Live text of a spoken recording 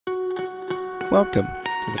Welcome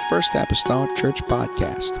to the First Apostolic Church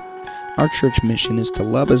Podcast. Our church mission is to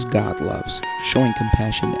love as God loves, showing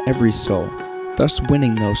compassion to every soul, thus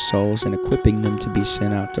winning those souls and equipping them to be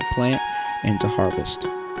sent out to plant and to harvest.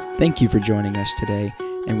 Thank you for joining us today,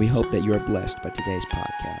 and we hope that you are blessed by today's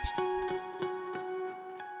podcast.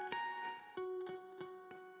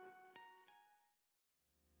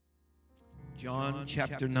 John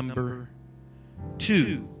chapter number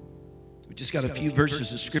 2. We just got a few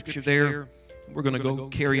verses of scripture there. We're going to go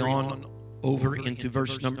carry on over into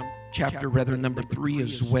chapter number 3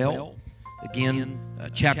 as well. Again,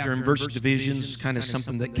 chapter and verse divisions is kind of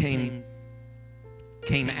something that came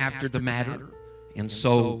after the matter. And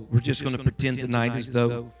so we're just going to pretend tonight as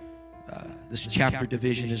though this chapter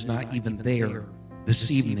division is not even there this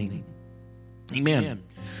evening. Amen.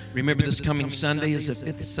 Remember, this coming Sunday is the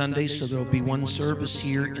 5th Sunday, so there will be one service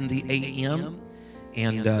here in the a.m.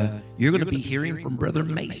 And you're going to be hearing from Brother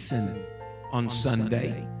Mason on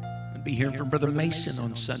Sunday. You'll be hearing from Brother Mason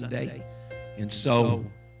on Sunday. And so,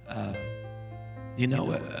 a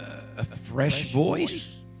fresh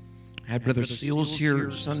voice. I had Brother Seals here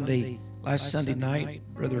last Sunday night.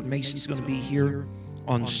 Brother Mason's going to be here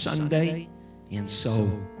on Sunday. And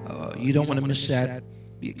so, you don't want to miss that.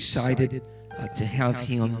 Be excited to have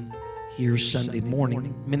him here Sunday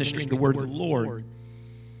morning, ministering the word of the Lord.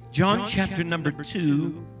 John chapter number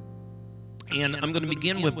 2, and I'm going to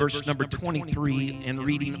begin with verse number 23 and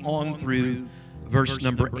reading on through verse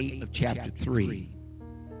number 8 of chapter 3.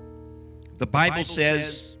 The Bible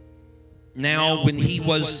says, "Now when he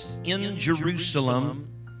was in Jerusalem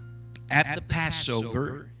at the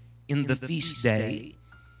Passover in the feast day,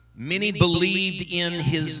 many believed in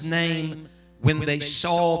his name when they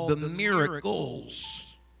saw the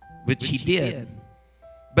miracles which he did.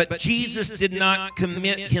 But Jesus did not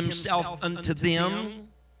commit himself unto them,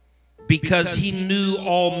 because he knew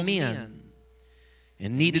all men,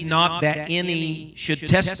 and needed not that any should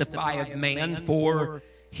testify of man, for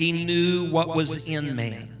he knew what was in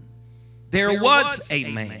man. There was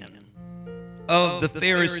a man of the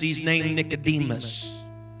Pharisees named Nicodemus,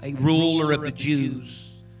 a ruler of the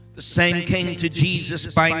Jews. The same came to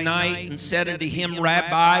Jesus by night and said unto him,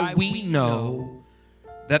 Rabbi, we know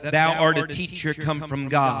that thou art a teacher come from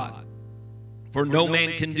God. For no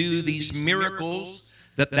man can do these miracles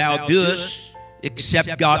that thou doest,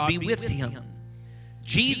 except God be with him.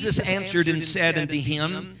 Jesus answered and said unto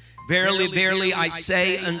him, Verily, verily, I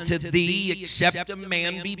say unto thee, except a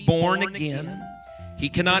man be born again, he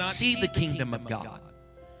cannot see the kingdom of God.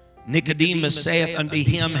 Nicodemus saith unto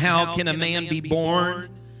him, How can a man be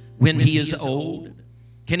born when he is old?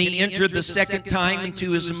 Can he enter the second time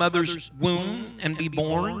into his mother's womb and be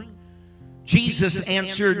born? Jesus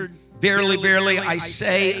answered, Verily, verily, I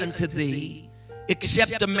say unto thee,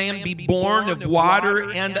 except a man be born of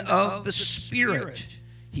water and of the Spirit,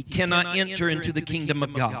 he cannot enter into the kingdom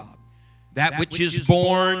of God. That which is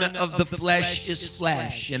born of the flesh is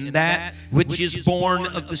flesh, and that which is born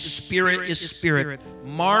of the Spirit is spirit.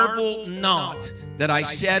 Marvel not that I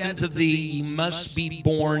said unto thee, ye must be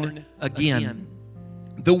born again.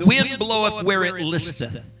 The wind bloweth where it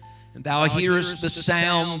listeth, and thou hearest the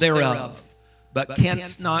sound thereof, but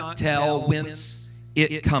canst not tell whence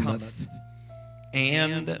it cometh,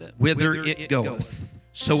 and whither it goeth.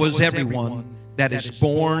 So is everyone that is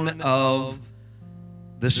born of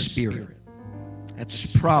the Spirit." That's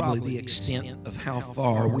probably the extent of how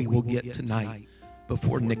far we will get tonight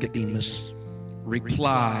before Nicodemus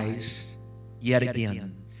replies yet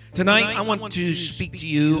again. Tonight, I want to speak to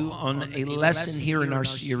you on a lesson here in our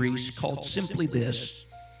series called simply this: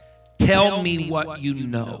 Tell me what you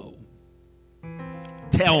know.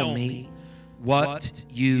 Tell me what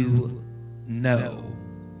you know.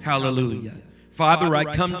 Hallelujah. Father, I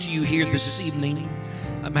come to you here this evening.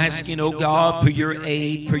 I'm asking, oh God, for your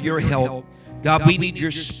aid, for your help. God, we need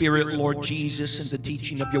your Spirit, Lord Jesus, and the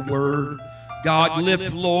teaching of your word. God,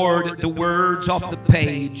 lift, Lord, the words off the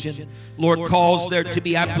page, and Lord, cause there to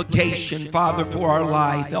be application, Father, for our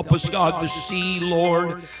life. Help us, God, to see,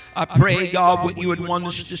 Lord, I pray, God, what you would want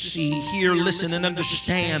us to see, hear, listen, and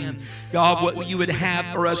understand, God, what you would have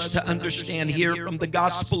for us to understand here from the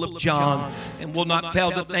Gospel of John. And we'll not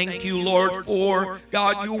fail to thank you, Lord, for,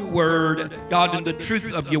 God, your word, God, and the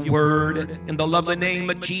truth of your word. In the lovely name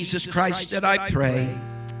of Jesus Christ that I pray.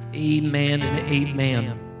 Amen and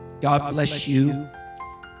amen. God bless you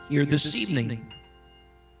here this evening.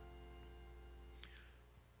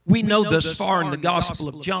 We know thus far in the Gospel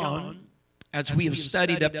of John, as we have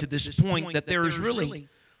studied up to this point, that there is really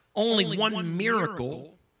only one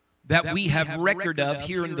miracle that we have record of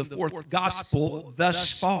here in the fourth Gospel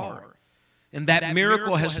thus far. And that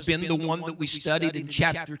miracle has been the one that we studied in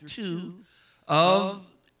chapter 2 of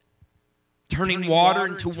turning water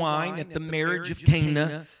into wine at the marriage of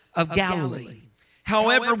Cana of Galilee.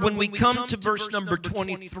 However, when we come to verse number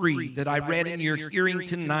 23 that I read in your hearing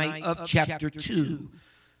tonight of chapter 2,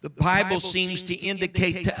 the Bible seems to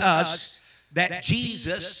indicate to us that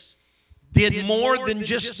Jesus did more than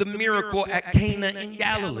just the miracle at Cana in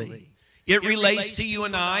Galilee. It relates to you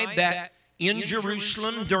and I that in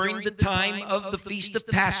Jerusalem during the time of the Feast of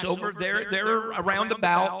Passover, there around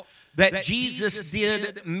about, that Jesus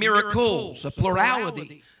did miracles, a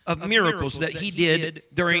plurality of miracles that he did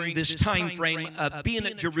during this time frame of being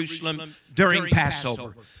at Jerusalem during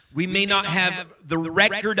Passover. We may not have the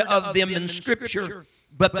record of them in Scripture,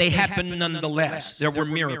 but they happened nonetheless. There were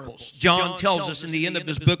miracles. John tells us in the end of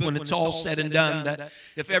his book, when it's all said and done, that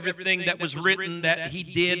if everything that was written that he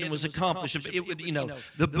did and was accomplished, it would,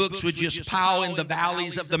 the books would just pile in the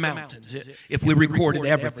valleys of the mountains if we recorded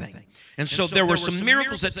everything. And so there were some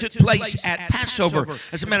miracles that took place at Passover.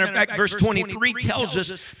 As a matter of fact, verse 23 tells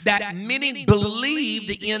us that many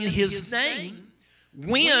believed in his name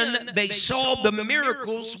when they saw the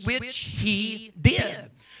miracles which he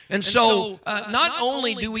did. And so not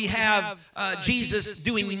only do we have Jesus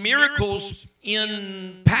doing miracles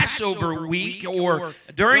in Passover week or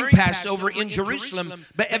during Passover in Jerusalem,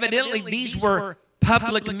 but evidently these were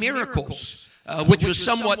public miracles. Which was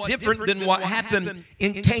somewhat different than what happened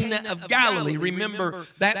in Cana of Galilee. Remember,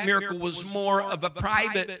 that miracle was more of a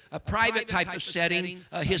private type of setting.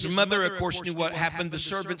 His mother, of course, knew what happened. The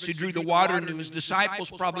servants who drew the water knew. His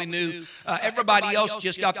disciples probably knew. Everybody else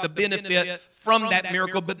just got the benefit from that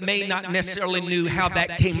miracle, but may not necessarily knew how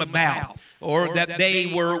that came about, or that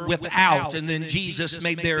they were without, and then Jesus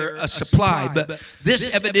made their supply. But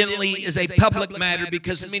this evidently is a public matter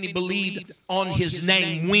because many believed on his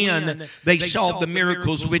name when they saw the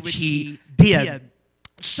miracles which he did.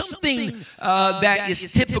 Something that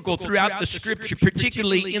is typical throughout the Scripture,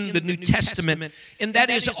 particularly in the New Testament, and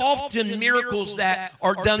that is often miracles that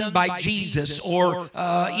are done by Jesus or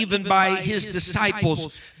even by his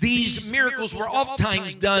disciples. These miracles were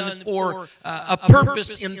oftentimes done for a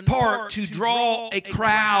purpose, in part to draw a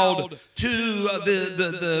crowd to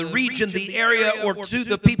the region, the area, or to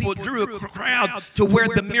the people. It drew a crowd to where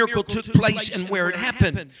the miracle took place and where it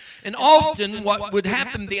happened. And often what would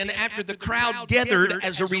happen then, after the crowd gathered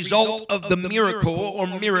as a result of the miracle or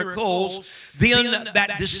miracles, then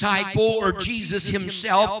that disciple or Jesus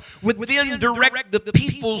himself would then direct the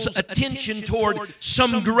people's attention toward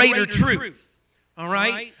some greater truth. All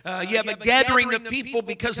right? You have a gathering of people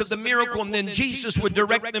because of the miracle, and then Jesus would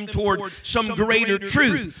direct them toward some greater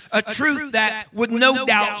truth. A truth that would no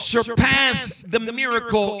doubt surpass the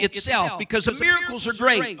miracle itself, because the miracles are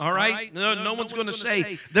great, all right? No one's going to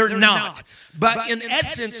say they're not. But in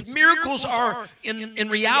essence, miracles are, in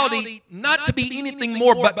reality, not to be anything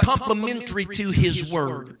more but complementary to his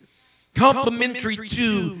word. Complementary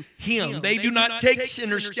to him. They do not take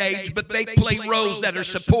center stage, but they play roles that are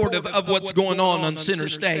supportive of what's going on center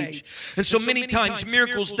stage. And so many times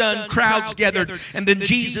miracles done, crowds gathered, and then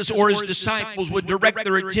Jesus or his disciples would direct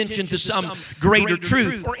their attention to some greater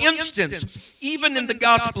truth. For instance, even in the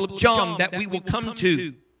Gospel of John that we will come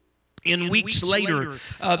to in weeks later,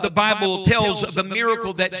 the Bible tells of a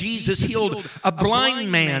miracle that Jesus healed a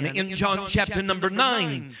blind man in John chapter number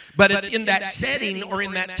 9. But it's in that setting or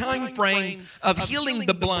in that time frame of healing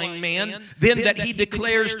the blind man, then that he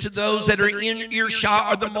declares to those that are in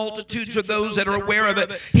earshot, or the multitudes, or those that are aware of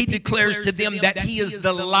it, he declares to them that he is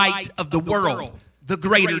the light of the world, the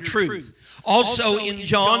greater truth. Also in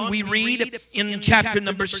John, we read in chapter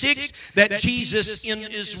number 6 that Jesus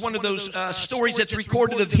is one of those stories that's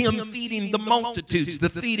recorded of him feeding the multitudes, the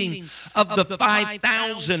feeding of the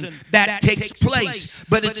 5,000 that takes place.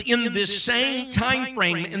 But it's in this same time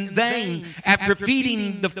frame and vein, after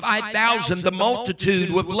feeding the 5,000, the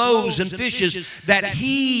multitude with loaves and fishes, that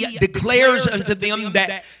he declares unto them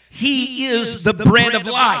that he is the bread of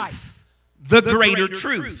life, the greater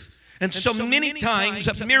truth. And so many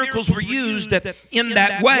times miracles were used in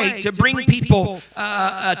that way to bring people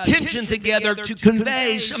attention together, to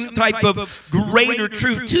convey some type of greater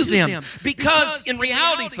truth to them. Because in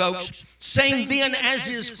reality, folks, same then as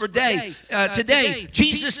is for today,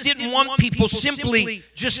 Jesus didn't want people simply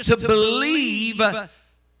just to believe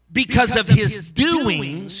because of his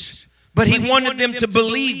doings, but he wanted them to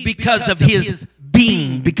believe because of his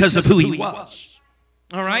being, because of who he was.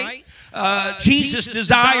 All right? Jesus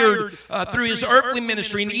desired through his earthly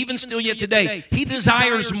ministry, and even still yet today, he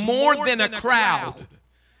desires more than a crowd.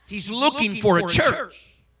 He's looking for a church.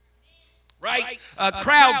 right?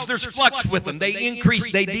 Crowds, there's flux with them. They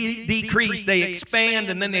increase, they decrease, they expand,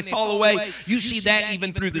 and then they fall away. You see that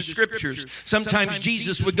even through the scriptures. Sometimes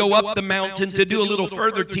Jesus would go up the mountain to do a little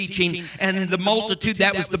further teaching, and the multitude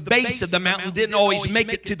that was the base of the mountain didn't always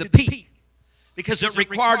make it to the peak because it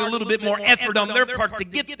required a little bit more effort on their part to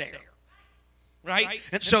get there. Right?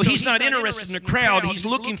 And so he's not interested in a crowd. He's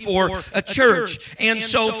looking for a church. And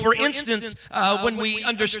so, for instance, when we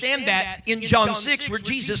understand that in John 6, where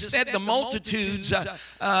Jesus fed the multitudes,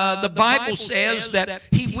 the Bible says that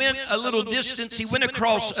he went a little distance. He went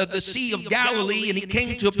across the Sea of Galilee, and he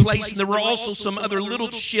came to a place, and there were also some other little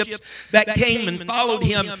ships that came and followed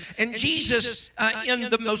him. And Jesus, in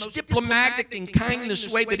the most diplomatic and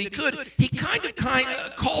kindness way that he could, he kind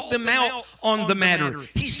of called them out on the matter.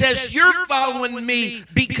 He says, "You're following me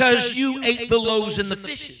because you ate the loaves and the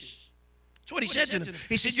fishes." That's what he said to them.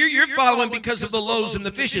 He said, you're following because of the loaves and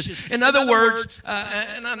the fishes. In other words,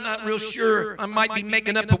 and I'm not real sure, I might be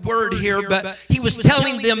making up a word here, but he was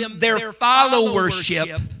telling them their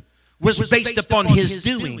followership was based upon his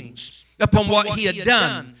doings, upon what he had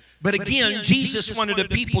done. But again, Jesus wanted the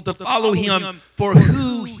people to follow him for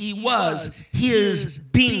who he was, his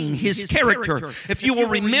being, his character. If you will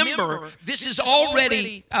remember, this is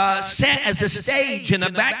already set as a stage and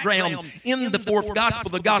a background in the fourth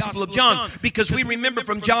gospel, the Gospel of John. Because we remember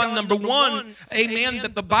from John number 1, amen,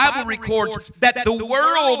 that the Bible records that the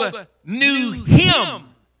world knew him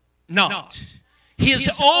not.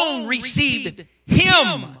 His own received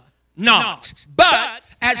him not. But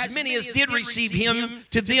as many as did receive him,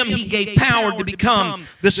 to them he gave power to become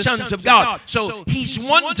the sons of God. So he's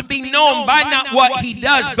wanting to be known by not what he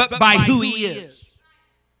does, but by who he is.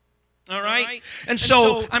 All right? And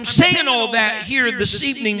so I'm saying all that here this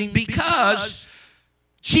evening because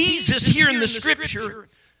Jesus here in the scripture,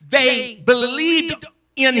 they believed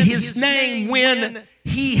in his name when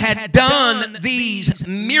he had done these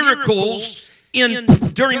miracles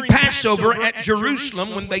during Passover at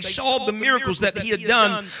Jerusalem, when they saw the miracles that he had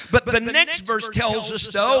done. But the next verse tells us,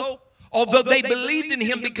 though, although they believed in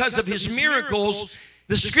him because of his miracles,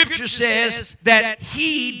 the scripture says that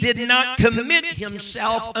he did not commit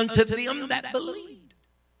himself unto them that believed.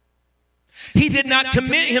 He did not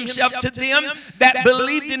commit himself to them that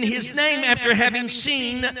believed in his name after having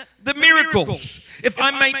seen the miracles. If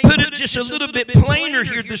I may put it just a little bit plainer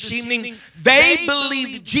here this evening, they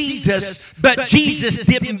believed Jesus, but Jesus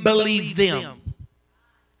didn't believe them.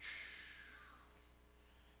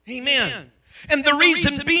 Amen. And the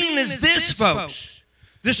reason being is this, folks.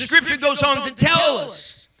 The scripture goes on to tell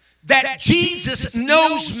us that Jesus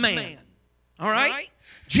knows man. All right?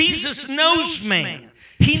 Jesus knows man.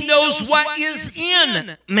 He knows what is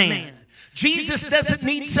in man. Jesus doesn't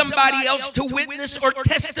need somebody else to witness or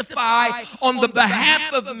testify on the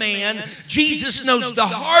behalf of man. Jesus knows the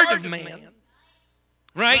heart of man.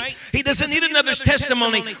 Right? He doesn't need another's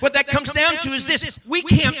testimony. What that comes down to is this: we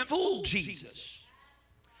can't fool Jesus.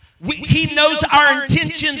 He knows our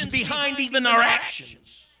intentions behind even our actions.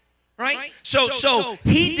 Right? So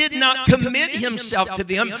he did not commit himself to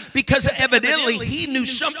them because evidently he knew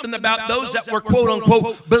something about those that were, quote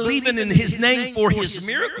unquote, believing in his name for his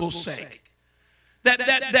miracle's sake.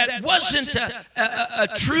 That wasn't a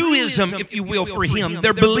truism, if you will, for him,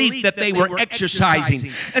 their belief that they were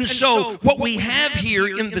exercising. And so what we have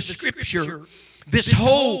here in the scripture, this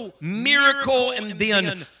whole miracle and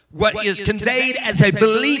then what is conveyed as a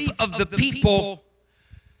belief of the people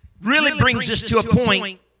really brings us to a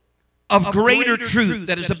point of greater truth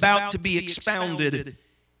that is about to be expounded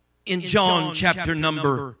in John chapter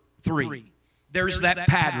number 3. There's that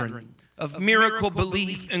pattern of miracle,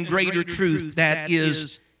 belief, and greater truth that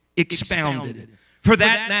is expounded. For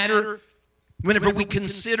that matter, whenever we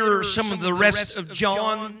consider some of the rest of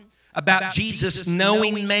John about Jesus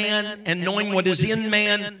knowing man and knowing what is in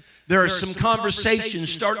man, there are some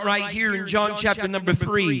conversations starting right here in John chapter number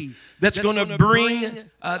 3 that's going to bring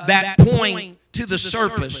that point to the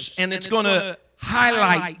surface, and it's going to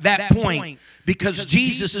highlight that point, because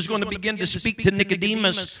Jesus is going to begin to speak to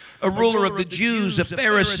Nicodemus, a ruler of the Jews, a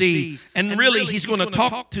Pharisee, and really he's going to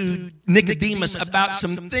talk to Nicodemus about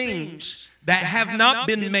some things that have not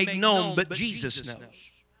been made known, but Jesus knows.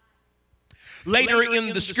 Later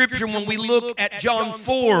in the scripture, when we look at John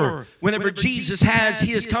 4, whenever Jesus has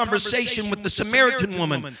his conversation with the Samaritan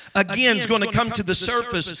woman, again, it's going to come to the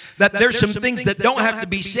surface that there's some things that don't have to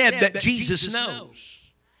be said that Jesus knows.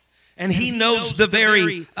 And he knows the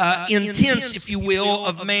very intents, if you will,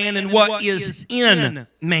 of man and what is in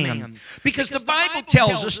man. Because the Bible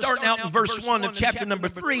tells us, starting out in verse 1 of chapter number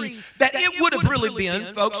 3, that it would have really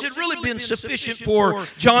been, folks, it really been sufficient for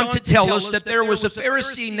John to tell us that there was a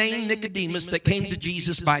Pharisee named Nicodemus that came to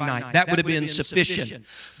Jesus by night. That would have been sufficient.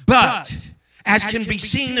 But as can be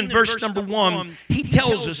seen in verse number 1, he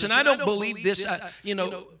tells us, and I don't believe this,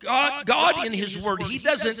 God in his word,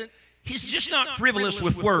 he's just not frivolous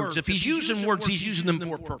with words. If he's using words, he's using them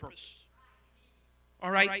for a purpose. All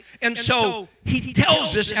right? And so he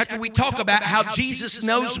tells us, after we talk about how Jesus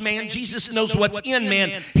knows man, Jesus knows what's in man,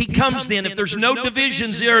 he comes then, if there's no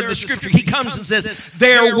divisions there in the scripture, he comes and says,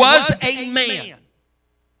 there was a man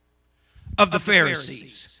of the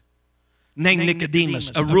Pharisees named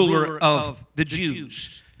Nicodemus, a ruler of the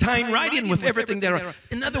Jews. Tying right in with everything there.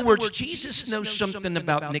 In other words, Jesus knows something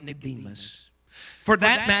about Nicodemus. For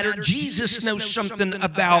that matter, Jesus knows something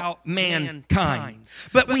about mankind.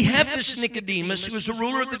 But we have this Nicodemus, who is a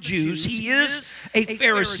ruler of the Jews. He is a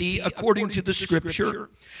Pharisee, according to the scripture.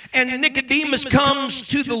 And Nicodemus comes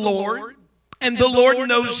to the Lord, and the Lord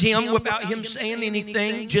knows him without him saying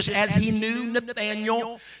anything, just as he knew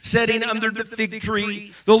Nathanael sitting under the fig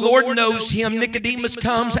tree. The Lord knows him. Nicodemus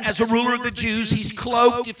comes as a ruler of the Jews. He's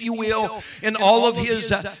cloaked, if you will, in all of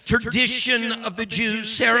his tradition of the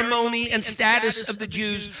Jews, ceremony and status of the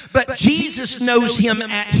Jews. But Jesus knows him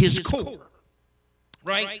at his core,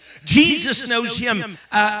 right? Jesus knows him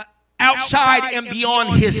outside and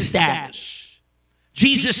beyond his status.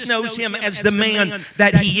 Jesus knows him as the man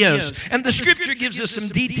that he is. And the scripture gives us some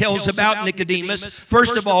details about Nicodemus.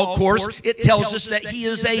 First of all, of course, it tells us that he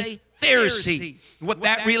is a Pharisee. What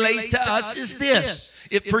that relates to us is this.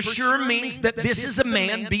 It for sure means that this is a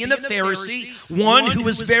man, being a Pharisee, one who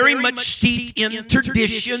is very much steeped in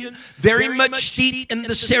tradition, very much steeped in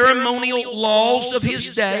the ceremonial laws of his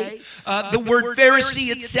day. The word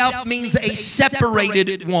Pharisee itself means a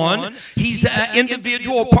separated one. He's an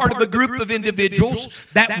individual, part of a group of individuals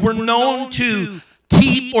that were known to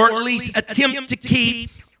keep, or at least attempt to keep,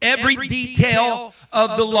 every detail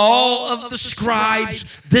of the law of the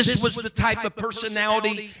scribes. This was the type of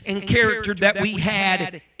personality and character that we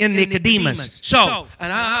had in Nicodemus. So,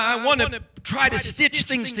 and I want to try to stitch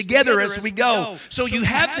things together as we go. So you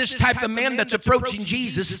have this type of man that's approaching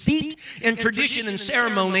Jesus, steeped in tradition and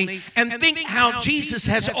ceremony, and think how Jesus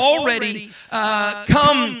has already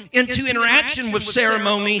come into interaction with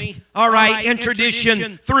ceremony, all right, and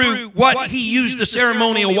tradition through what he used the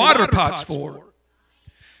ceremonial water pots for.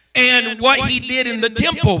 And what he did in the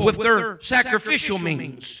temple with their sacrificial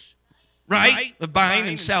means, right? Of buying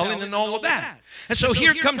and selling and all of that. And so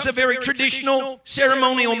here comes a very traditional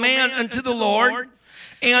ceremonial man unto the Lord.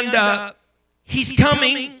 And he's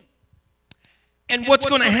coming. And what's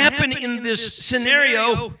going to happen in this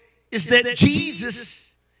scenario is that Jesus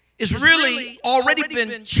is really already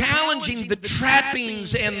been challenging the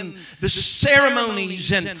trappings and the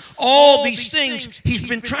ceremonies and all these things. He's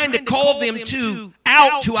been trying to call them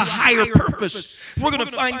out to a higher purpose. We're going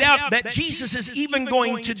to find out that Jesus is even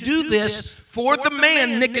going to do this for the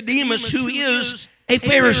man Nicodemus, who is a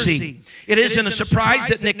Pharisee. It isn't a surprise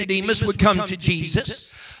that Nicodemus would come to Jesus.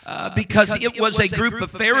 Because it was a group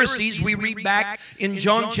of Pharisees, we read back in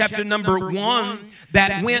John chapter number 1,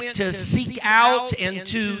 that went to seek out and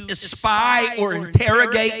to spy or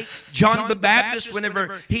interrogate John the Baptist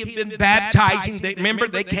whenever he had been baptizing. Remember,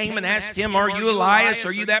 they came and asked him, are you Elias?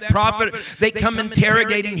 Are you that prophet? They come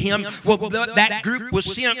interrogating him. Well, that group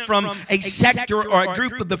was sent from a sector or a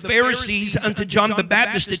group of the Pharisees unto John the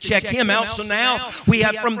Baptist to check him out. So now we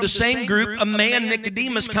have from the same group a man,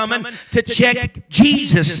 Nicodemus, coming to check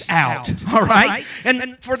Jesus out. All right?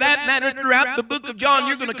 And for that matter, throughout the book of John,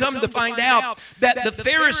 you're going to come to find out that the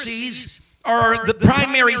Pharisees are the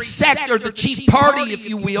primary sect, or the chief party, if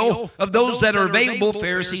you will, of those that are available.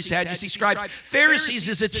 Pharisees, Sadducees, scribes. Pharisees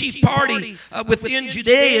is a chief party within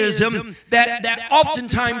Judaism that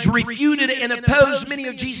oftentimes refuted and opposed many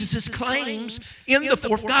of Jesus' claims in the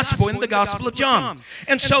fourth gospel, in the Gospel of John.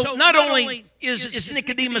 And so not only is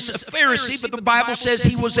Nicodemus a Pharisee, but the Bible says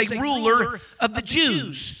he was a ruler of the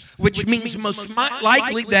Jews, which means most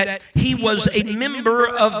likely that he was a member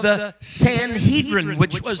of the Sanhedrin,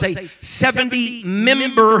 which was a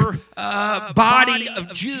 70-member body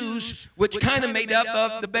of Jews, which kind of made up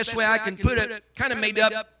of, the best way I can put it, kind of made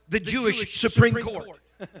up the Jewish Supreme Court.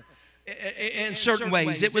 In certain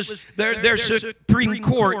ways, it was their Supreme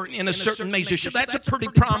Court in a certain measure. So that's a pretty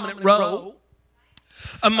prominent role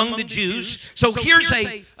among the Jews. So here's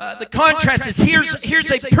the contrast is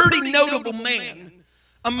here's a pretty notable man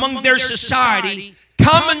among their society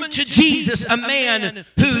coming to Jesus, a man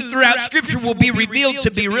who throughout Scripture will be revealed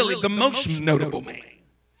to be really the most notable man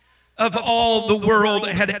of all the world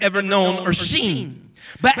had ever known or seen.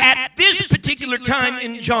 But at this particular time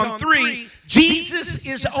in John 3, Jesus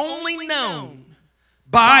is only known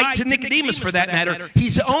by, to Nicodemus for that matter,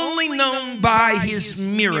 he's only known by his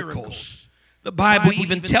miracles. The Bible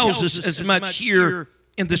even tells us as much here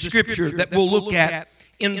in the Scripture that we'll look at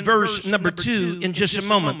in verse number 2 in just a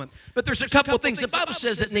moment. But there's a couple of things. The Bible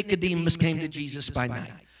says that Nicodemus came to Jesus by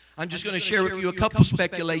night. I'm just going to share with you a couple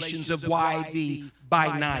speculations of why the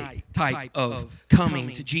by night type of coming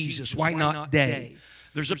to Jesus. Why not day?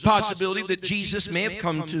 There's a possibility that Jesus may have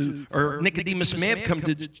come to, or Nicodemus may have come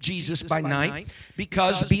to Jesus by night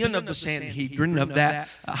because being of the Sanhedrin, of that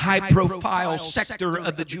high-profile sector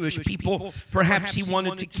of the Jewish people, perhaps he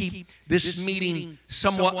wanted to keep this meeting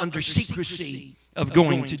somewhat under secrecy of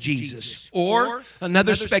going to Jesus. Or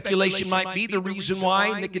another speculation might be the reason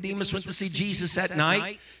why Nicodemus went to see Jesus at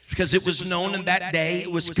night, because it was known in that day,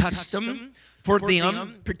 it was custom for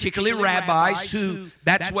them, particularly rabbis, who,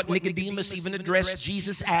 that's what Nicodemus even addressed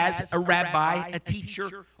Jesus as, a rabbi, a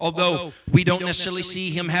teacher, although we don't necessarily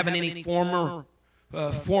see him having any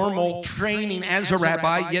formal training as a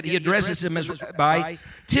rabbi, yet he addresses him as a rabbi.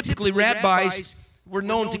 Typically, rabbis were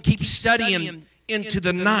known to keep studying into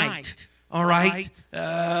the night, all right,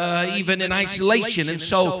 even in isolation, and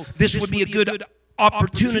so this would be a good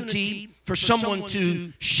opportunity for someone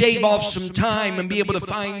to shave off some time and be able to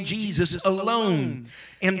find Jesus alone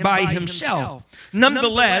and by himself.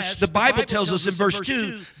 Nonetheless, the Bible tells us in verse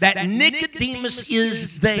 2 that Nicodemus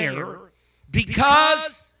is there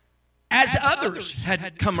because, as others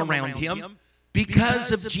had come around him,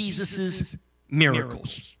 because of Jesus'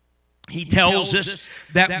 miracles. He tells us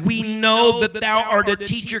that we know that thou art a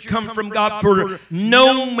teacher come from God, for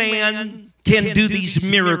no man can do these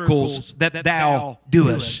miracles that thou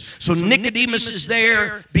doest. So Nicodemus is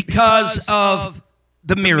there because of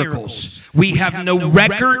the miracles. We have no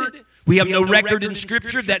record. We have no record in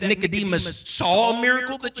Scripture that Nicodemus saw a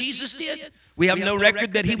miracle that Jesus did. We have no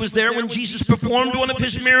record that he was there when Jesus performed one of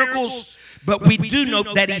his miracles. But we do know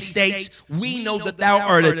that he states, we know that thou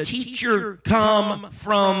art a teacher come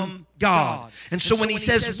from God. And so when he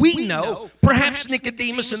says we know, perhaps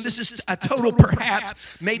Nicodemus, and this is a total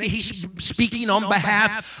perhaps, maybe he's speaking on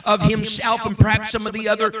behalf of himself and perhaps some of the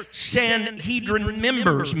other Sanhedrin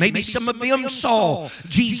members. Maybe some of them saw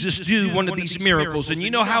Jesus do one of these miracles. And you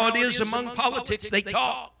know how it is among politics, they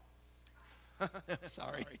talk.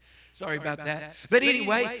 Sorry about that. But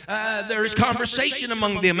anyway, there is conversation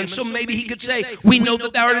among them. And so maybe he could say, we know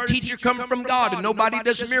that thou art a teacher come from God, and nobody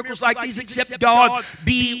does miracles like these except God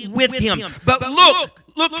be with him. But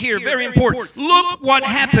look here, very important. Look what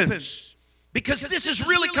happens. Because this is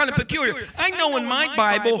really kind of peculiar. I know in my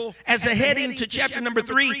Bible, as a heading to chapter number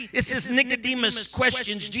 3, it says Nicodemus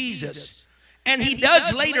questions Jesus. And he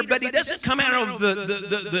does later, but he doesn't come out of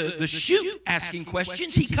the chute asking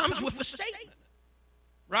questions. He comes with a statement.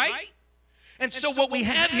 Right? And so what we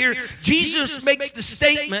have here, Jesus makes the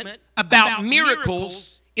statement about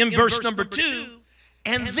miracles in verse number 2,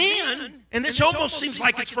 and then, and this almost seems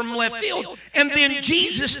like it's from left field, and then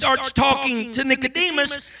Jesus starts talking to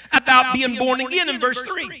Nicodemus about being born again in verse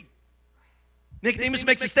 3. Nicodemus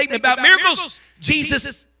makes a statement about miracles.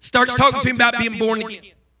 Jesus starts talking to him about being born again.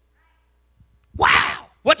 Wow!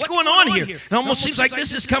 What's going on here? It almost seems like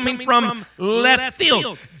this is coming from left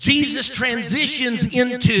field. Jesus transitions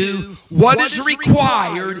into what is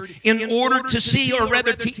required in order to see, or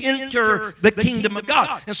rather to enter the kingdom of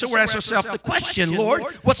God. And so we're asking ourselves the question, Lord,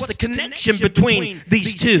 what's the connection between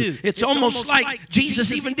these two? It's almost like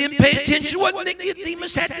Jesus even didn't pay attention to what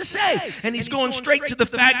Nicodemus had to say. And he's going straight to the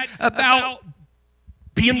fact about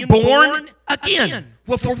being born again.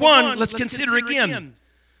 Well, for one, let's consider again.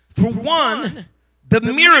 For one, the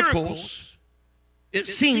miracles, it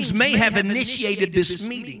seems, may have initiated this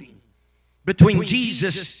meeting between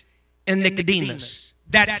Jesus and Nicodemus.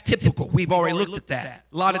 That's typical. We've already looked at that.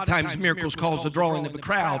 A lot of times miracles cause the drawing of a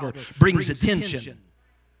crowd or brings attention.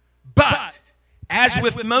 But, as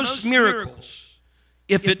with most miracles,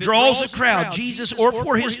 if it draws a crowd, Jesus or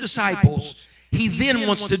for his disciples, he then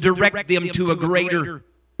wants to direct them to a greater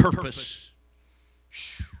purpose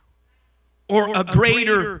or a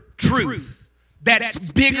greater truth that's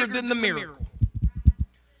bigger than the miracle.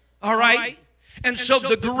 All right? And so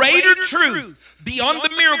the greater truth beyond the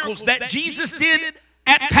miracles that Jesus did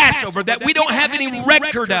at Passover, that we don't have any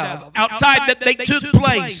record of outside that they took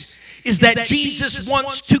place, is that Jesus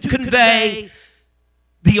wants to convey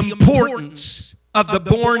the importance of the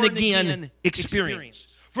born-again experience.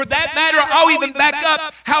 For that matter, I'll even back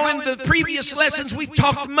up how in the previous lessons we've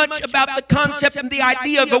talked much about the concept and the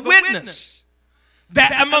idea of a witness.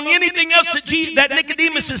 that among anything else that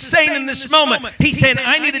Nicodemus is saying in this moment, he's saying,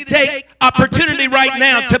 I need to take opportunity right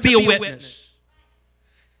now to be a witness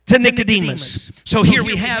to Nicodemus. So here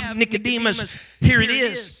we have Nicodemus. Here it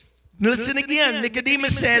is. Listen again.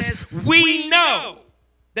 Nicodemus says, we know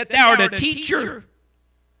that thou art a teacher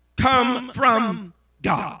come from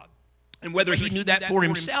God. And whether he knew that for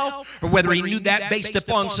himself or whether he knew that based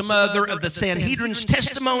upon some other of the Sanhedrin's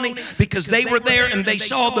testimony, because they were there and they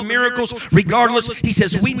saw the miracles, regardless, he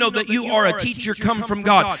says, we know that you are a teacher come from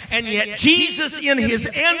God. And yet Jesus in his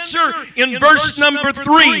answer in verse number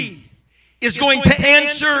 3 is going to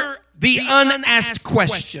answer the unasked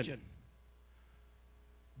question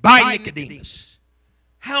by Nicodemus.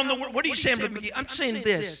 How in the world? What are you saying, Brother McGee? I'm saying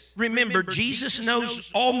this. Remember, Jesus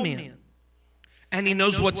knows all men. And he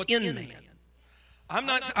knows what's in man.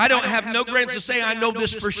 I don't have no grounds to say I know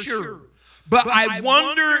this for sure. But I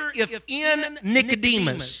wonder if in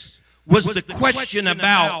Nicodemus was the question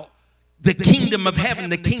about the kingdom of heaven,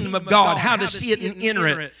 the kingdom of God, how to see it and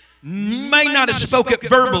enter it. May not have spoke it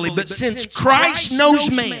verbally, but since Christ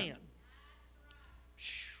knows man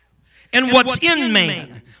and what's in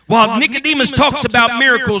man, while Nicodemus talks about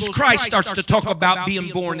miracles, Christ starts to talk about being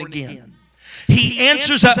born again. He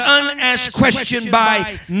answers an unasked question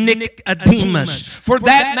by Nicodemus. For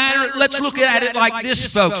that matter, let's look at it like this,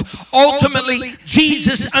 folks. Ultimately,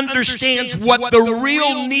 Jesus understands what the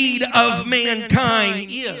real need of mankind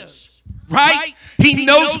is. Right? He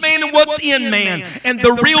knows man and what's in man. And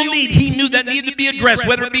the real need he knew that needed to be addressed,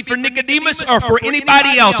 whether it be for Nicodemus or for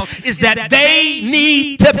anybody else, is that they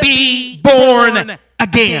need to be born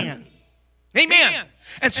again. Amen.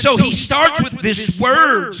 And so he starts with these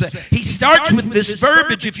words. He starts with this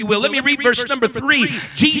verbiage, if you will. Let me read verse number 3.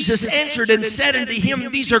 Jesus answered and said unto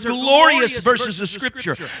him, these are glorious verses of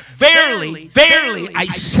Scripture. Verily, verily, I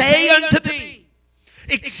say unto thee,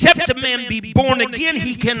 except a man be born again,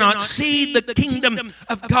 he cannot see the kingdom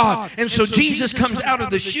of God. And so Jesus comes out of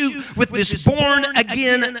the chute with this born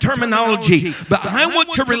again terminology. But I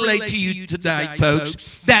want to relate to you today,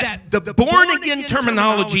 folks, that the born again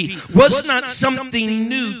terminology was not something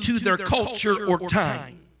new to their culture or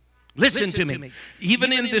time. Listen to me.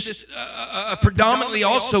 Even in this predominantly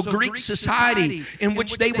also Greek society in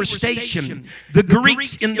which they were stationed, the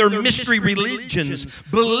Greeks in their mystery religions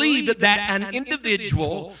believed that an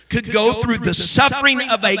individual could go through the suffering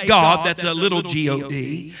of a God, that's a little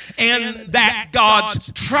G-O-D, and that God's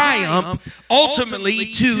triumph ultimately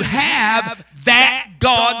to have that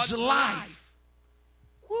God's life.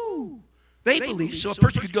 Woo! They believe so. A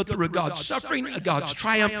person could go through a God's suffering, a God's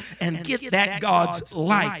triumph, and get that God's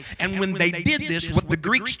life. And when they did this, what the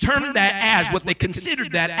Greeks termed that as, what they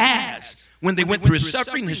considered that as, when they went through his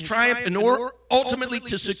suffering, his triumph, and ultimately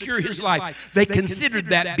to secure his life, they considered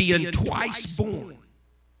that being twice born.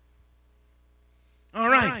 All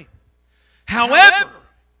right. However,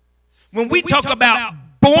 when we talk about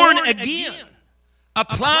born again,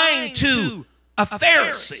 applying to a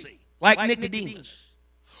Pharisee like Nicodemus,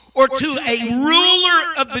 or to a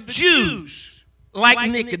ruler of the Jews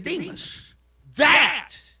like Nicodemus, that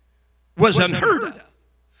was unheard of.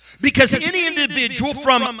 Because any individual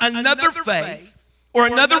from another faith or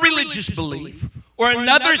another religious belief or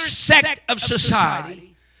another sect of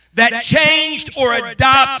society that changed or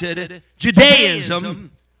adopted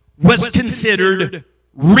Judaism was considered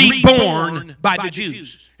reborn by the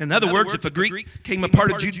Jews. In other words, if a Greek came a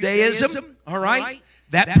part of Judaism, all right,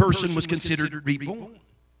 that person was considered reborn.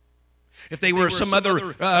 If they were some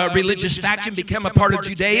other religious faction, became a part of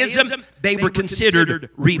Judaism, they were considered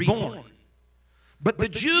reborn. But the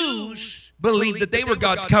Jews believed that they were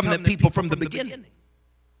God's covenant people from the beginning.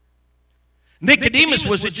 Nicodemus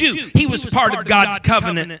was a Jew. He was part of God's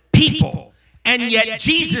covenant people. And yet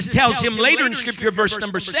Jesus tells him later in Scripture, verse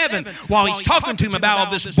number 7, while he's talking to him about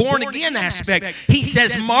all this born again aspect, he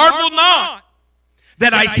says, marvel not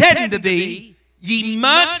that I said unto thee, ye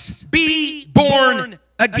must be born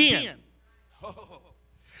again.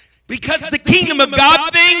 Because the kingdom of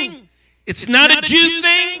God thing, it's not a Jew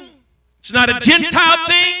thing. It's not a Gentile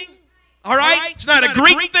thing. All right? It's not a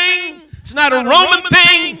Greek thing. It's not a Roman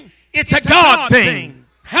thing. It's a God thing.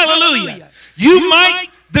 Hallelujah.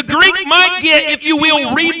 The Greek might get, if you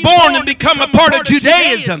will, reborn and become a part of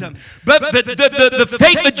Judaism. But the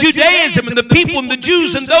faith of Judaism and the people and the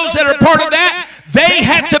Jews and those that are part of that, they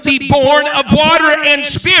have to be born of water and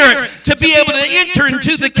spirit to be able to enter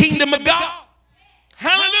into the kingdom of God.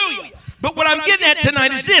 Hallelujah. But what I'm getting at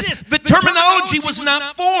tonight is this. The terminology was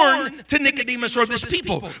not foreign to Nicodemus or this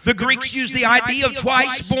people. The Greeks used the idea of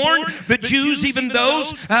twice born. The Jews, even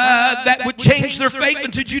those that would change their faith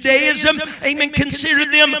into Judaism, amen,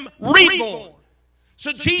 considered them reborn.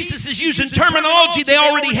 So Jesus is using terminology they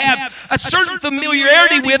already have a certain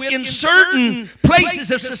familiarity with in certain places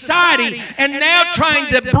of society, and now trying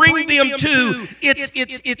to bring them to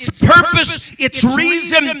its purpose, its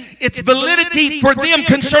reason, its validity for them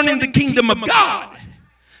concerning the kingdom of God.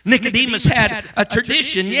 Nicodemus had a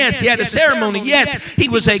tradition. Yes, he had a ceremony. Yes, he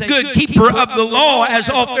was a good keeper of the law, as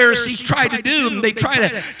all Pharisees try to do. They try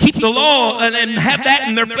to keep the law and have that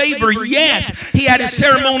in their favor. Yes, he had his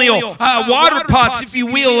ceremonial water pots, if you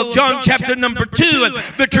will, of John chapter number 2, and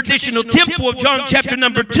the traditional temple of John chapter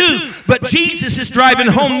number 2. But Jesus is driving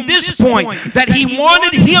home this point, that he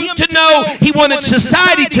wanted him to know, he wanted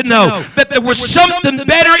society to know, that there was something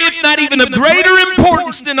better, if not even of greater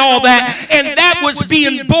importance than all that, and that was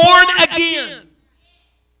being born again.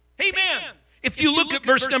 Amen. If you look at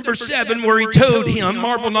verse number 7, where he told him,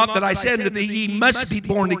 marvel not that I said unto thee, ye must be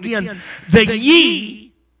born again. The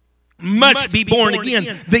ye must be born again.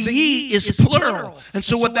 The ye is plural. And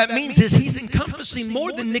so what that means is he's encompassing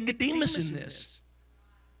more than Nicodemus in this.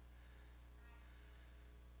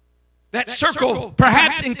 That circle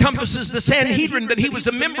perhaps encompasses the Sanhedrin that he was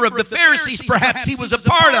a member of, the Pharisees perhaps he was a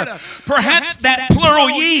part of. Perhaps that plural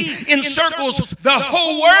ye encircles the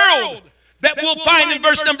whole world, that we'll find in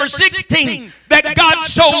verse number 16, that God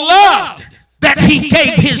so loved that he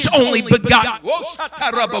gave his only begotten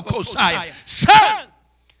Son.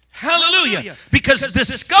 Hallelujah. Because the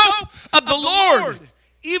scope of the Lord,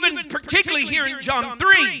 even particularly here in John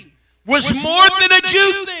 3, was more than a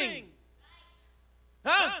Jew thing.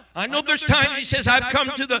 Huh? I know there's times he says, I've come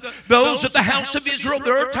to those of the house of Israel.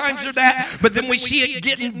 There are times of that. But then we see it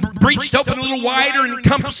getting breached open a little wider and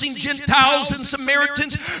encompassing Gentiles and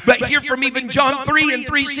Samaritans. But here from even John 3 and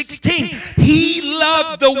 3:16, he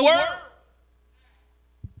loved the world.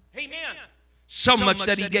 Amen. So much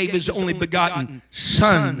that he gave his only begotten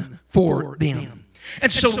Son for them.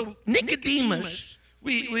 And so Nicodemus,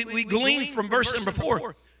 we glean from verse number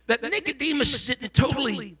 4, that Nicodemus didn't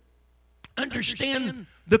totally understand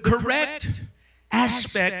the correct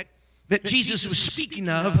aspect that Jesus was speaking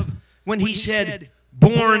of when he said,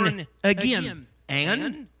 born again.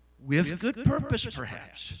 And with good purpose,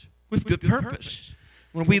 perhaps. With good purpose.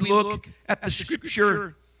 When we look at the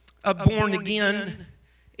scripture of born again,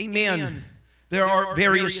 amen, there are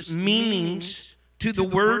various meanings to the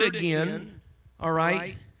word again, all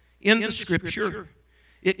right, in the scripture.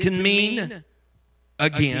 It can mean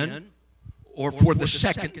again, or for the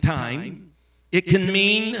second time. It can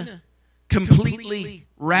mean completely,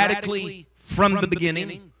 radically from the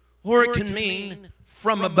beginning, or it can mean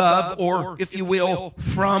from above, or, if you will,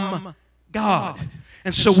 from God.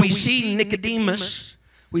 And so we see Nicodemus,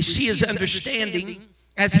 we see his understanding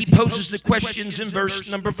as he poses the questions in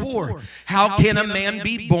verse number 4. How can a man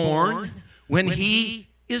be born when he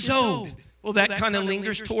is old? Well, that kind of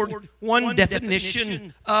lingers toward one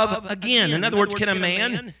definition of again. In other words, can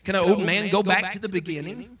an old man go back to the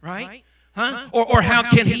beginning, right? Huh? Or how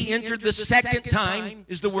can he enter the second time,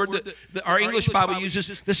 is the word that our English Bible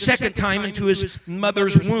uses, the second time into his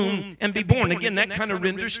mother's womb and be born. Again, that kind of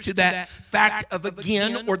renders to that fact of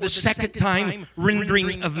again, or the second time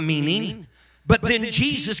rendering of meaning. But then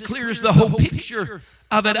Jesus clears the whole picture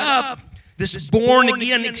of it up, this born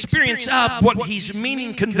again experience up, what he's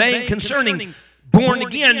meaning, conveying concerning born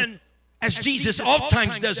again, as Jesus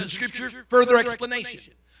oftentimes does in Scripture, further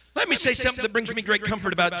explanation. Let me say something that brings me great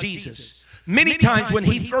comfort about Jesus. Many times when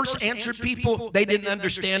he first answered people, they didn't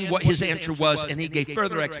understand what his answer was, and he gave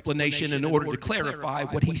further explanation in order to clarify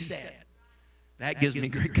what he said. That gives me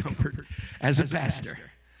great comfort as a pastor,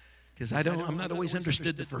 because I'm not always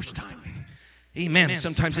understood the first time. Amen.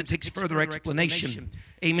 Sometimes it takes further explanation,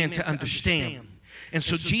 amen, to understand. And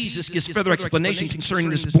so Jesus gives further explanation concerning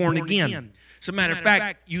this born again. As a matter of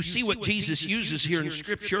fact, you see what Jesus uses here in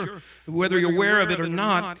Scripture, whether you're aware of it or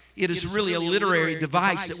not. It is really a literary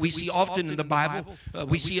device that we see often in the Bible.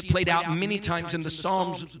 We see it played out many times in the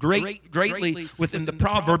Psalms, greatly within the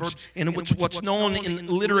Proverbs, and what's known in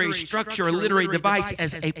literary structure, a literary device,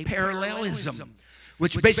 as a parallelism,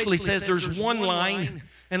 which basically says there's one line,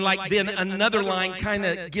 and like then another line kind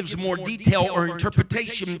of gives more detail or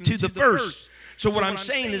interpretation to the first. So what I'm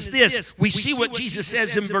saying is this. We see what Jesus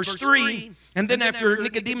says in verse 3, and then after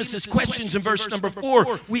Nicodemus' questions in verse number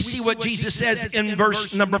 4, we see what Jesus says in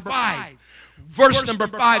verse number 5. Verse number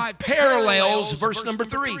 5 parallels verse number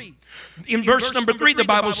 3. In verse number 3, the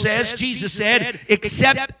Bible says, Jesus said,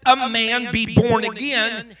 except a man be born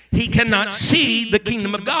again, he cannot see the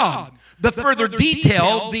kingdom of God. the further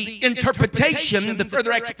detail, the interpretation, the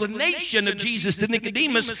further explanation of Jesus to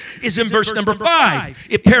Nicodemus is in verse number 5.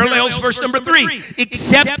 It parallels verse number 3.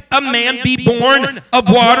 Except a man be born of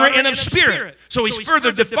water and of spirit. So he's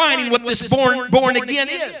further defining what this born again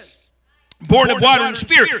is. Born of water and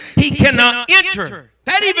spirit. He cannot enter.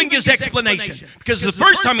 That even gives explanation. Because the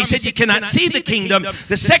first time he said you cannot see the kingdom.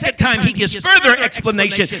 The second time he gives further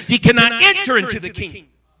explanation. You cannot enter into the kingdom.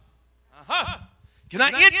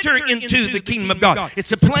 Cannot enter into the kingdom of God.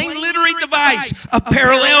 It's a plain literary device of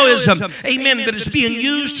parallelism, amen, that is being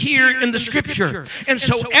used here in the scripture. And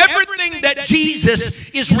so everything that Jesus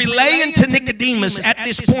is relaying to Nicodemus at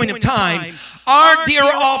this point of time, our dear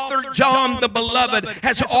author, John the Beloved,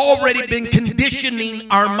 has already been conditioning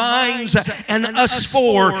our minds and us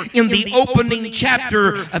for in the opening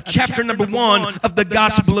chapter of chapter number 1 of the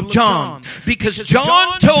Gospel of John. Because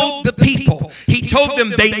John told the people, he told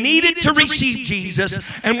them they needed to receive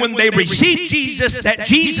Jesus, and when they received Jesus, that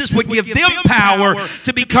Jesus would give them power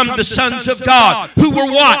to become the sons of God, who were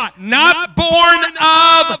what? Not born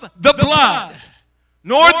of the blood,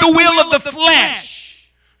 nor the will of the flesh,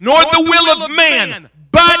 nor the will of man,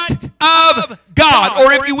 but of God.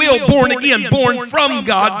 Or if you will, born again, born from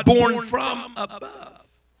God, born from above.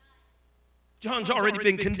 John's already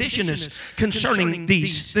been conditioning us concerning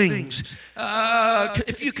these things.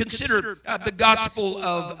 If you consider the Gospel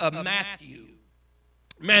of Matthew,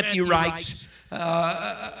 Matthew writes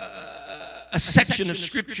a section of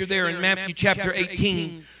Scripture there in Matthew chapter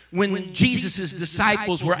 18, when Jesus'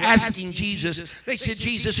 disciples were asking Jesus, they said,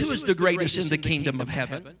 Jesus, who is the greatest in the kingdom of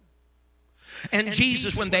heaven? And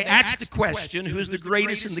Jesus, when they asked the question, who is the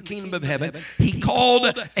greatest in the kingdom of heaven, he called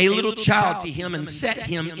a little child to him and set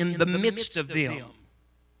him in the midst of them.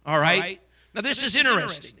 All right? Now this is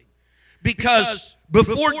interesting, because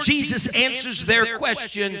before Jesus answers their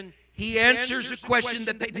question, he answers a question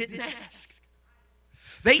that they didn't ask.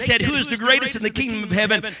 They said, who is the greatest in the kingdom of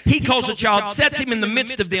heaven? He calls a child, sets him in the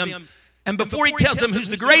midst of them, and before he tells them who's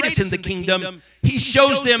the greatest in the kingdom, he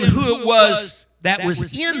shows them who it was that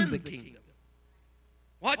was in the kingdom.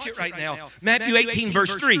 Watch it right now. Matthew 18,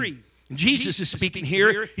 verse 3. Jesus is speaking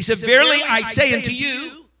here. He said, verily I say unto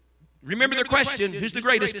you, remember their question, who's the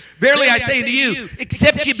greatest? Verily I say unto you,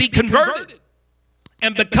 except ye be converted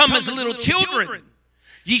and become as little children,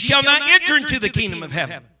 ye shall not enter into the kingdom of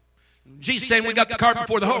heaven. Jesus saying we got the cart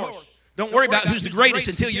before the horse. Don't worry about who's the greatest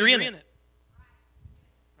until you're in it.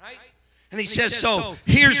 Right? And he says, so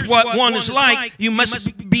here's what one is like. You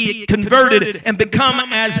must be converted and become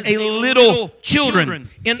as a little children.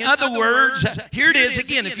 In other words, here it is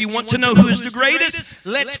again. If you want to know who is the greatest,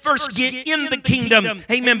 let's first get in the kingdom.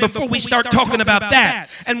 Amen. Before we start talking about that.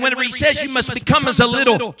 And whenever he says you must become as a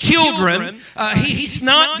little children, he's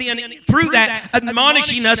not then through that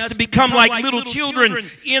admonishing us to become like little children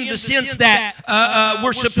in the sense that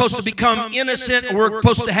we're supposed to become innocent or we're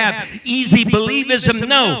supposed to have easy believism.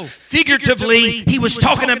 No. Figuratively, he was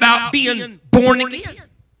talking about being born again.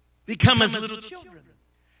 Become as little children.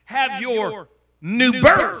 Have your new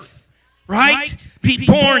birth. Right? Be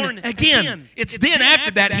born again. It's then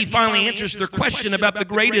after that he finally answers their question about the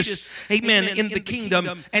greatest, amen, in the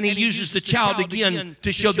kingdom. And he uses the child again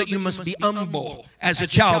to show that you must be humble as a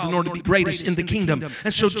child in order to be greatest in the kingdom.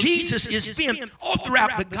 And so Jesus is being all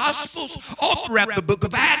throughout the Gospels, all throughout the book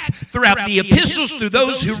of Acts, throughout the epistles, through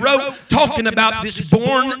those who wrote, talking about this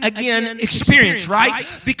born again experience, right?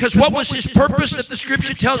 Because what was his purpose that the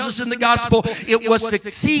scripture tells us in the gospel? It was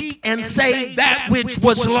to seek and save that which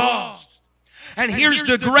was lost. And here's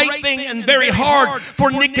the great thing, and very hard for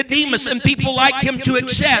Nicodemus and people like him to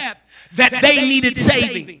accept, that they needed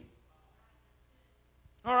saving.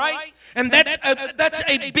 All right? And that's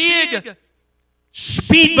a big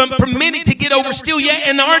speed bump for many to get over still yet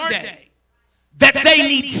in our day. That they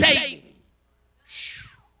need saving.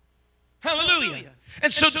 Hallelujah.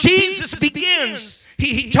 And so Jesus begins.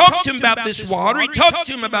 He talks to him about this water. He talks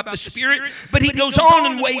to him about the Spirit. But he goes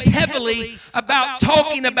on and weighs heavily about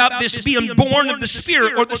talking about this being born of the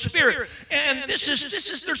Spirit or the Spirit. And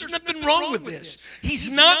there's nothing wrong with this.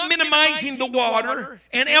 He's not minimizing the water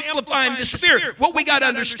and amplifying the Spirit. What we got to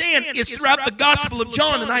understand is throughout the Gospel of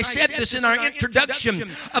John, and I said this in our introduction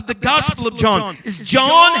of the Gospel of John, is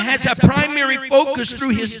John has a primary focus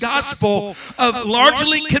through his Gospel of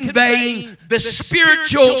largely conveying the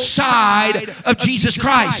spiritual side of Jesus Jesus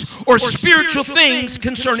Christ or spiritual things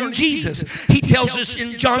concerning Jesus. He tells us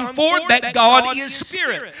in John 4 that God is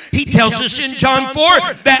spirit. He tells us in John 4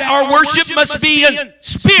 that our worship must be in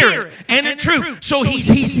spirit and in truth. So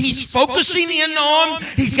he's focusing in on,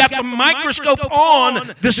 he's got the microscope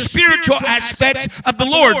on the spiritual aspects of the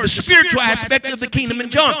Lord, the spiritual aspects of the kingdom in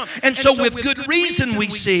John. And so with good reason we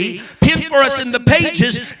see, pinned for us in the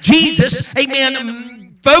pages, Jesus,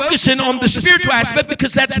 amen, focusing on the spiritual aspect,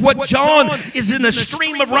 because that's what John is in a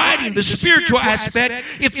stream of writing, the spiritual aspect,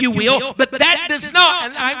 if you will. But that does not,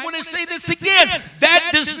 and I want to say this again, that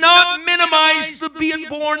does not minimize the being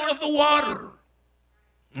born of the water.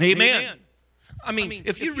 Amen. I mean,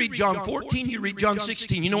 if you read John 14, you read John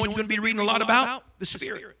 16, you know what you're going to be reading a lot about? The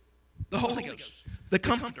Spirit, the Holy Ghost, the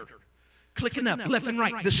Comforter, clicking up left and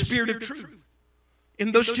right, the Spirit of truth.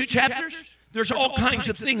 In those two chapters, there's all kinds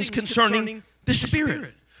of things concerning the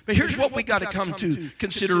Spirit. But here's what we got to come to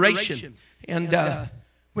consideration. And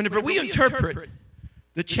whenever we interpret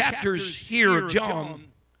the chapters here of John,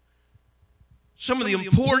 some of the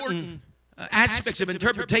important aspects of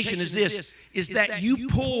interpretation is this, is that you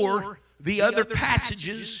pour the other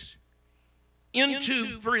passages into,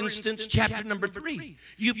 for instance, chapter number 3.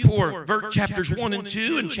 You pour chapters 1 and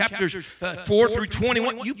 2 and chapters 4 through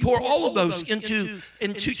 21. You pour all of those into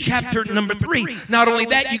chapter number 3. Not only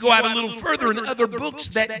that, you go out a little further in other books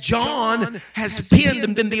that John has penned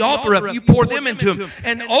and been the author of. You pour them into them.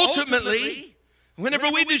 And ultimately, whenever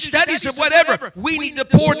we do studies of whatever, we need to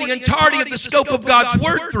pour the entirety of the scope of God's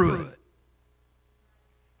Word through it.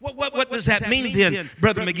 What does that mean then,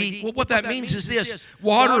 Brother McGee? Well, what that means is this.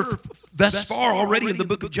 Water, thus far already in the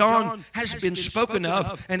book of John, has been spoken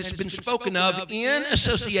of, and it's been spoken of in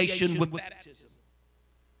association with baptism.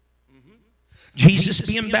 Jesus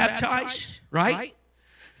being baptized, right?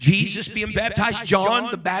 Jesus being baptized. John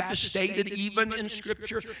the Baptist stated even in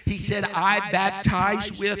Scripture, he said, I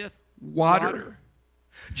baptize with water.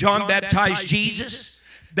 John baptized Jesus.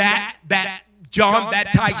 John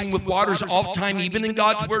baptizing with water is oft-time, even in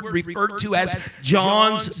God's Word, referred to as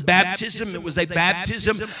John's baptism. It was a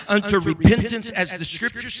baptism unto repentance, as the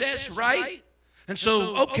Scripture says, right? And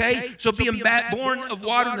so, okay, so being born of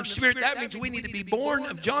water and of Spirit, that means we need to be born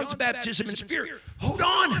of John's baptism in Spirit. Hold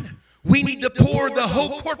on. We need to pour the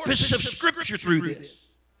whole corpus of Scripture through this,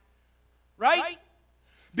 right?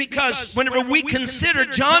 Because whenever we consider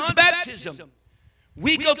John's baptism,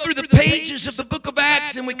 we go through the pages of the book of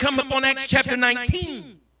Acts and we come up on Acts chapter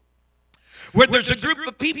 19, where there's a group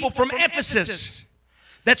of people from Ephesus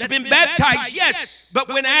that's been baptized, yes, but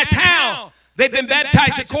when asked how, they've been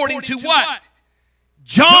baptized according to what?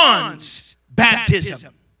 John's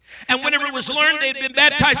baptism. And whenever it was learned they've been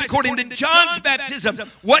baptized according to John's baptism,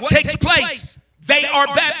 what takes place? They are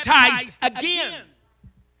baptized again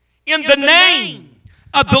in the name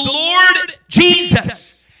of the Lord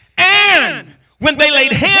Jesus. And when they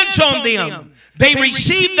laid hands on them, they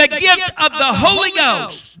received the gift of the Holy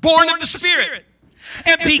Ghost, born of the Spirit,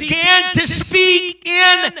 and began to speak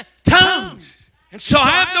in tongues. And so I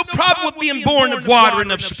have no problem with being born of water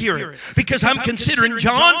and of Spirit, because I'm considering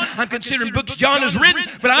John, I'm considering books John has written,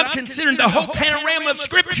 but I'm considering the whole panorama of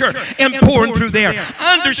Scripture and pouring through there.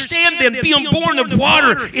 Understand then, being born of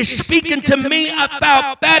water is speaking to me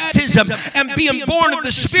about baptism, and being born of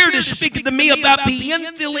the Spirit is speaking to me about the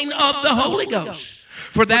infilling of the Holy Ghost.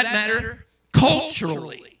 For that matter,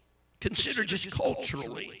 culturally, consider just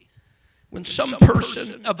culturally, when some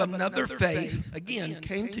person of another faith, again,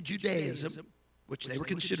 came to Judaism, which they were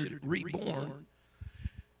considered reborn,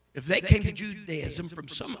 if they came to Judaism from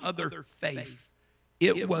some other faith,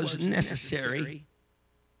 it was necessary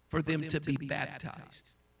for them to be baptized.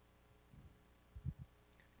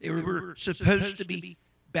 They were supposed to be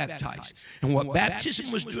baptized. And what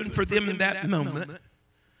baptism was doing for them in that moment,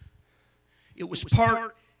 it was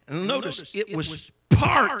part, and notice, it was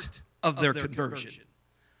part of their conversion.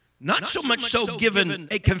 Not so much so given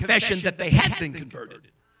a confession that they had been converted.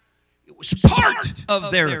 It was part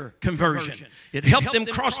of their conversion. It helped them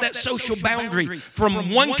cross that social boundary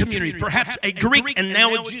from one community, perhaps a Greek and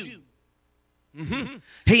now a Jew.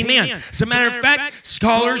 Amen. As a matter of fact,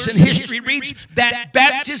 scholars in history reach that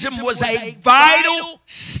baptism was a vital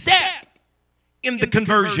step in the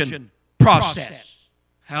conversion process.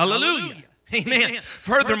 Hallelujah. Amen.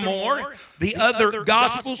 Furthermore, the other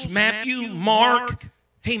Gospels, Matthew, Mark,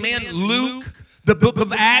 amen, Luke, the book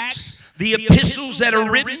of Acts, the epistles that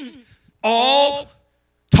are written, all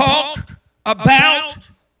talk about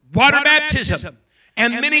water baptism,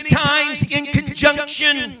 and many times in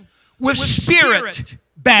conjunction with Spirit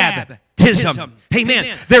baptism. baptism.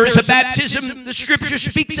 Amen. There is a baptism the Scripture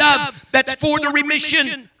speaks of that's for the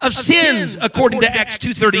remission of sins, according to Acts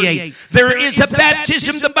 2:38. There is a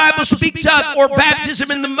baptism the Bible speaks of, or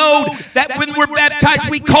baptism in the mode that when we're baptized,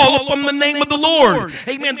 we call upon the name of the Lord.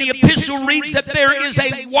 Amen. The epistle reads that there is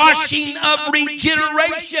a washing of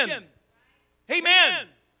regeneration. Amen.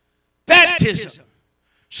 Baptism.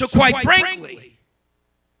 So quite frankly,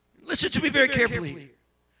 listen to me very carefully here.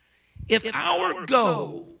 If our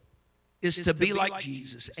goal is to be like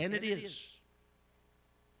Jesus, and it is,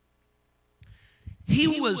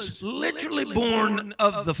 he was literally born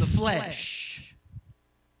of the flesh.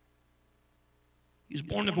 He was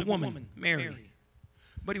born of a woman, Mary.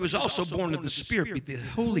 But he was also born of the Spirit. The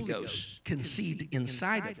Holy Ghost conceived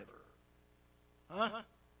inside of her.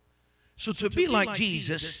 So to be like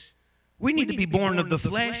Jesus, we need to be born of the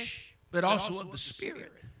flesh, but also of the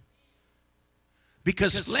Spirit.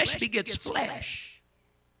 Because flesh begets flesh,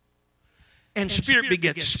 and spirit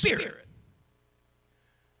begets spirit.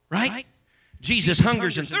 Right? Jesus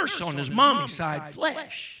hungers and thirsts on his mommy's side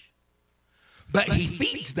flesh. But he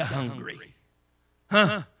feeds the hungry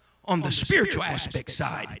on the spiritual aspect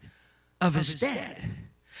side of his dad.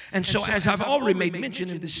 And so, as I've already made mention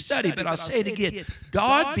in this study, but I'll say it again,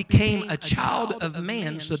 God became a child of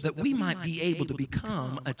man so that we might be able to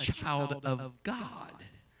become a child of God.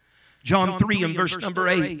 John 3 and verse number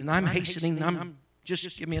 8, and I'm hastening,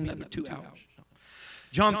 just give me another 2 hours.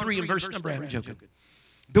 John 3 and verse number 8, I'm joking.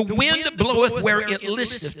 The wind bloweth where it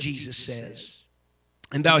listeth, Jesus says,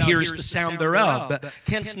 and thou hearest the sound thereof, but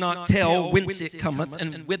canst not tell whence it cometh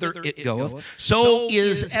and whither it goeth. So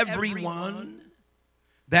is everyone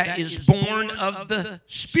that is born of the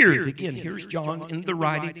Spirit. Again, here's John in the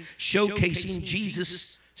writing showcasing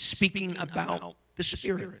Jesus speaking about the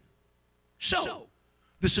Spirit. So,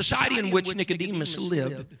 the society in which Nicodemus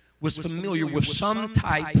lived was familiar with some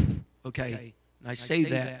type, okay, and I say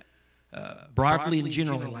that broadly and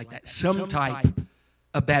generally like that, some type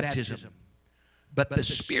of baptism. But the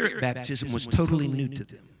Spirit baptism was totally new to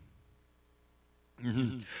them.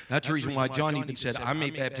 That's the reason why John even said, I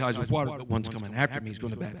may baptize with water, but one's coming after me. He's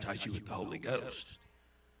going to baptize you with the Holy Ghost.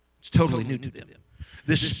 It's totally new to them.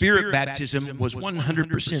 The Spirit baptism was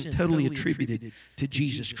 100% totally attributed to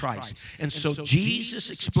Jesus Christ. And so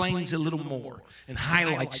Jesus explains a little more and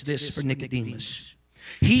highlights this for Nicodemus.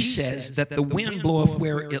 He says that the wind bloweth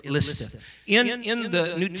where it listeth. In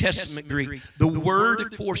the New Testament Greek, the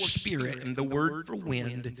word for spirit and the word for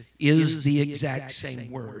wind is the exact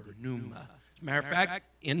same word, pneuma. As a matter of fact,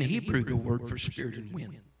 in Hebrew, the word for spirit and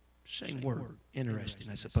wind, same word. Interesting,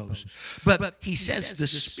 I suppose. But he says the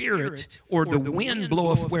Spirit or the wind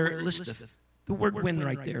bloweth where it listeth. The word wind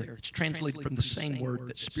right there, it's translated from the same word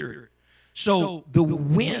that spirit. So the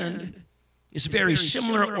wind is very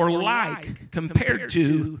similar or like compared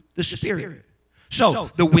to the Spirit. So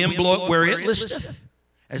the wind bloweth where it listeth.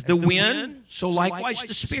 As the wind, so likewise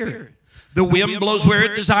the Spirit. The wind blows where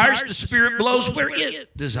it desires, the Spirit blows where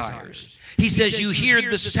it desires. He says you hear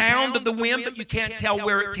the sound of the wind, but you can't tell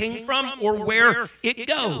where it came from or where it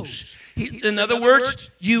goes. In other words,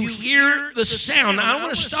 you hear the sound. Now, I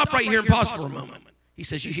want to stop right here and pause for a moment. He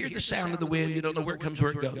says you hear the sound of the wind, you don't know where it comes,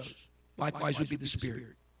 where it goes. Likewise would be the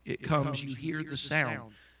Spirit. It comes, you hear the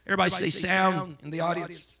sound. Everybody say sound in the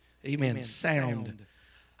audience. Amen. Sound.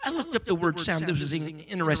 I looked up the word sound. This was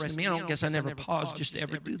interesting to me. I don't guess I never paused just to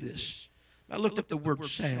ever do this. I looked up the word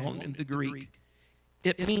sound in the Greek.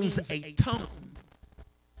 It means a tone,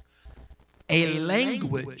 a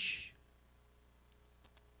language,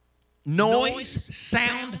 noise,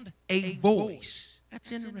 sound, a voice.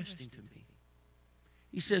 That's interesting to me.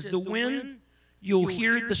 He says the wind, you'll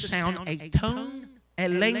hear the sound, a tone, a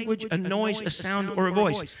language, a noise, a sound, or a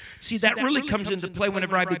voice. See, that really comes into play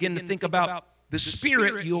whenever I begin to think about the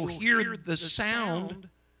Spirit. You'll hear the sound,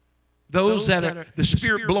 those that are the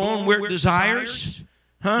Spirit blowing where it desires.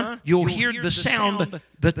 You'll hear the sound,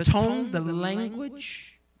 the tone, the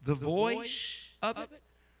language, the voice of it.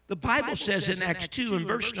 The Bible says in Acts 2 and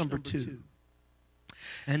verse number 2,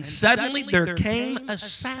 and suddenly there came a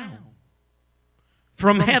sound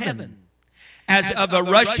from heaven as of a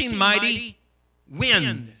rushing mighty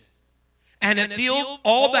wind, and it filled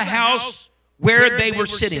all the house where they were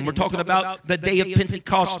sitting. We're talking about the day of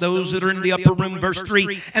Pentecost, those that are in the upper room, verse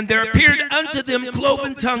 3. And there appeared unto them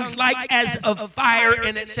cloven tongues like as of fire,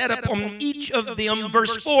 and it sat upon each of them,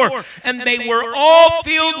 verse 4. And they were all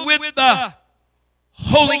filled with the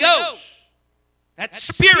Holy Ghost, that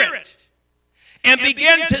Spirit, and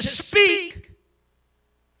began to speak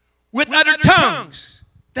with other tongues,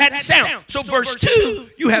 that sound. So verse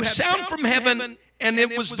 2, you have sound from heaven, and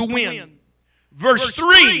it was the wind. Verse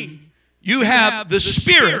 3, you have the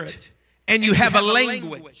Spirit, and you have a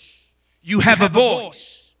language. You have a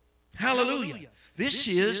voice. Hallelujah. This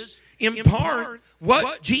is, in part,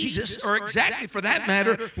 what Jesus, or exactly for that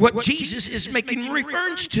matter, what Jesus is making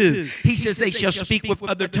reference to. He says they shall speak with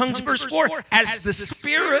other tongues, verse 4, as the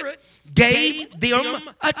Spirit gave them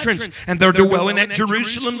utterance. And they're dwelling at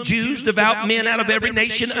Jerusalem, Jews, devout men out of every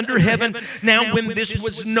nation under heaven. Now when this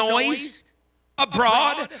was noised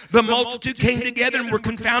abroad, the multitude came together and were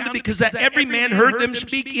confounded, because that every man heard them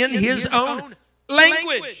speak in his own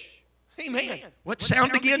language. Amen. What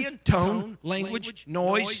sound again? Tone, language,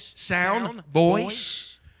 noise, sound,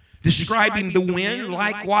 voice. Describing the wind,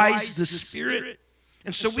 likewise the Spirit.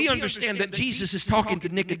 And so we understand that Jesus is talking to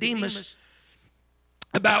Nicodemus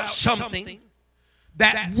about something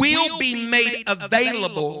that will be made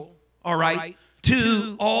available, all right,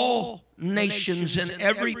 to all nations and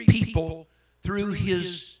every people through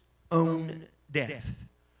his own death.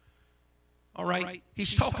 All right?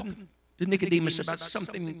 He's talking to Nicodemus about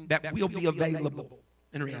something that will be available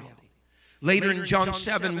in reality. Later in John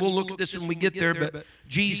 7, we'll look at this when we get there, but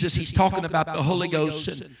Jesus, he's talking about the Holy Ghost,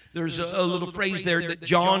 and there's a little phrase there that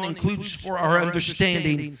John includes for our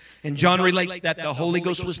understanding, and John relates that the Holy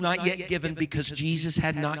Ghost was not yet given because Jesus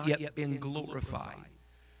had not yet been glorified.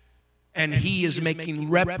 And he is making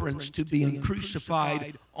reference to being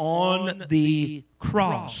crucified on the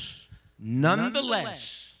cross.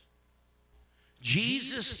 Nonetheless,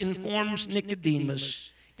 Jesus informs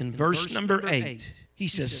Nicodemus in verse number 8. He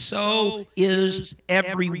says, so is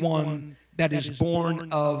everyone that is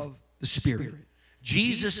born of the Spirit.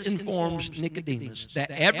 Jesus informs Nicodemus that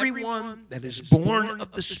everyone that is born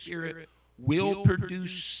of the Spirit will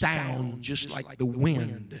produce sound just like the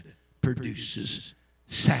wind produces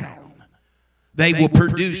sound. They will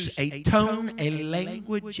produce a tone, a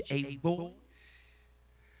language, a voice.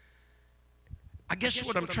 I guess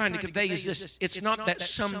what I'm trying to convey is this. It's not that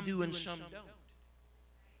some do and some don't.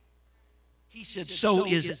 He said, so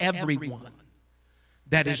is everyone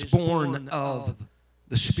that is born of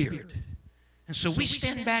the Spirit. And so we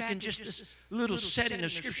stand back in just this little setting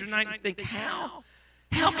of Scripture tonight and think, how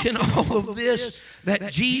can all of this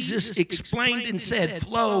that Jesus explained and said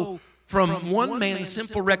flow from one man's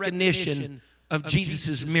simple recognition of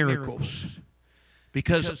Jesus' miracles?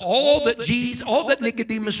 Because all that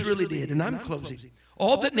Nicodemus really did, and I'm closing,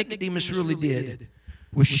 all that Nicodemus really did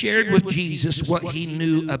was shared with Jesus what he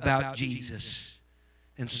knew about Jesus.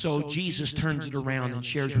 And so Jesus turns it around and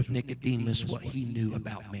shares with Nicodemus what he knew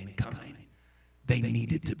about mankind. They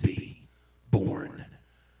needed to be born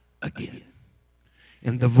again.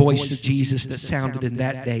 And the voice of Jesus that sounded in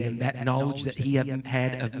that day, and that knowledge that he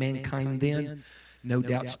had of mankind then, no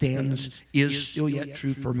doubt is still yet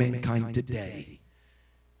true for mankind today.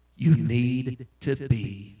 You need to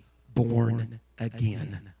be born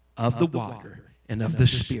again of the water and of the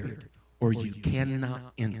Spirit, or you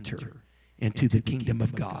cannot enter into the kingdom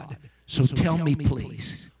of God. So tell me,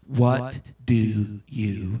 please, what do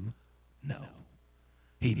you know?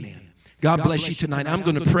 Amen. God bless you tonight. I'm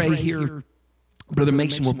going to pray here. Brother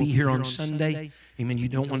Mason will be here on Sunday. Amen. You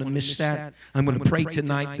don't want to miss that. I'm going to pray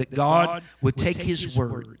tonight that God would take his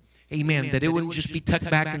word. Amen. That it wouldn't just be tucked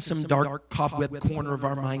back in some dark cobweb corner of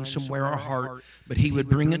our mind somewhere, our heart, but he would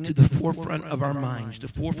bring it to the forefront of our minds, the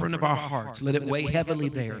forefront of our hearts. Let it weigh heavily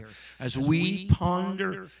there as we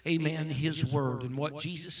ponder, amen, his word and what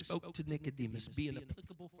Jesus spoke to Nicodemus being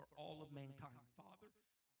applicable for all of mankind.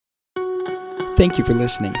 Father. Thank you for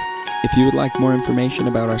listening. If you would like more information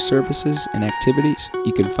about our services and activities,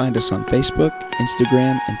 you can find us on Facebook,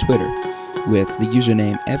 Instagram, and Twitter with the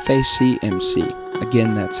username FACMC.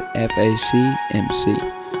 Again, that's FACMC.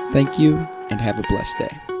 Thank you, and have a blessed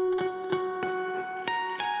day.